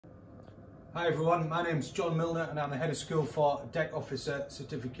Hi everyone, my name's John Milner and I'm the Head of School for Deck Officer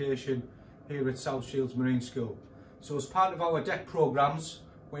Certification here at South Shields Marine School. So as part of our deck programmes,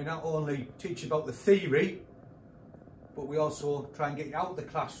 we not only teach about the theory, but we also try and get you out of the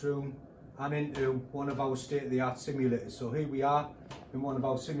classroom and into one of our state-of-the-art simulators. So here we are in one of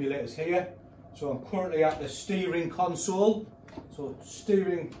our simulators here. So I'm currently at the steering console, so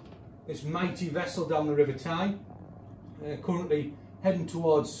steering this mighty vessel down the River Tyne. Currently heading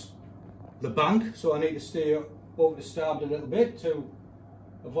towards the bank, so I need to steer over to starboard a little bit to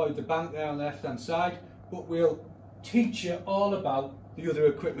avoid the bank there on the left hand side, but we'll teach you all about the other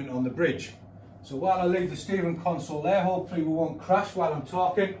equipment on the bridge. So while I leave the steering console there, hopefully we won't crash while I'm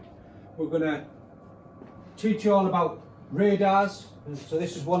talking, we're going to teach you all about radars. And so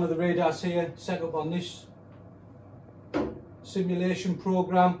this is one of the radars here set up on this simulation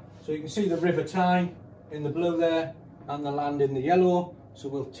program. So you can see the River Tyne in the blue there and the land in the yellow. So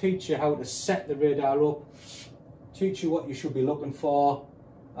we'll teach you how to set the radar up, teach you what you should be looking for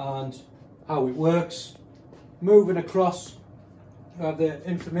and how it works. Moving across, we have the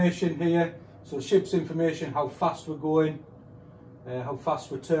information here, so ship's information, how fast we're going, how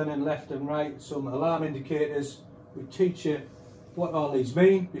fast we're turning left and right, some alarm indicators. We teach you what all these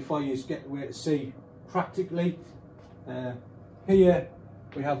mean before you get away to sea practically. Here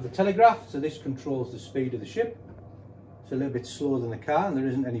we have the telegraph, so this controls the speed of the ship. It's a little bit slower than the car and there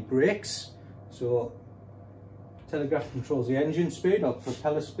isn't any brakes, so telegraph controls the engine speed or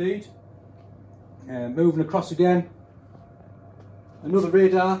propeller speed. Moving across again, another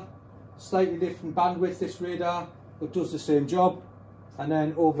radar, slightly different bandwidth this radar, but does the same job. And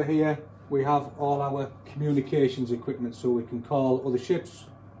then over here we have all our communications equipment, so we can call other ships,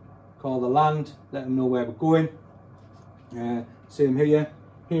 call the land, let them know where we're going. Same here.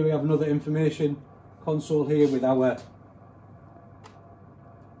 Here we have another information console here with our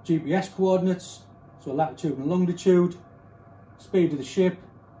GPS coordinates, so latitude and longitude, speed of the ship,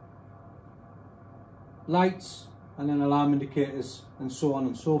 lights, and then alarm indicators, and so on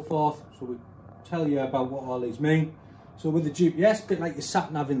and so forth. So we tell you about what all these mean. So with the GPS, a bit like your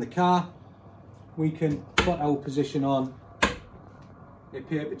sat nav in the car, we can put our position on a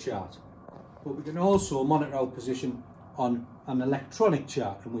paper chart, but we can also monitor our position on an electronic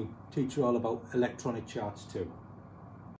chart, and we teach you all about electronic charts too.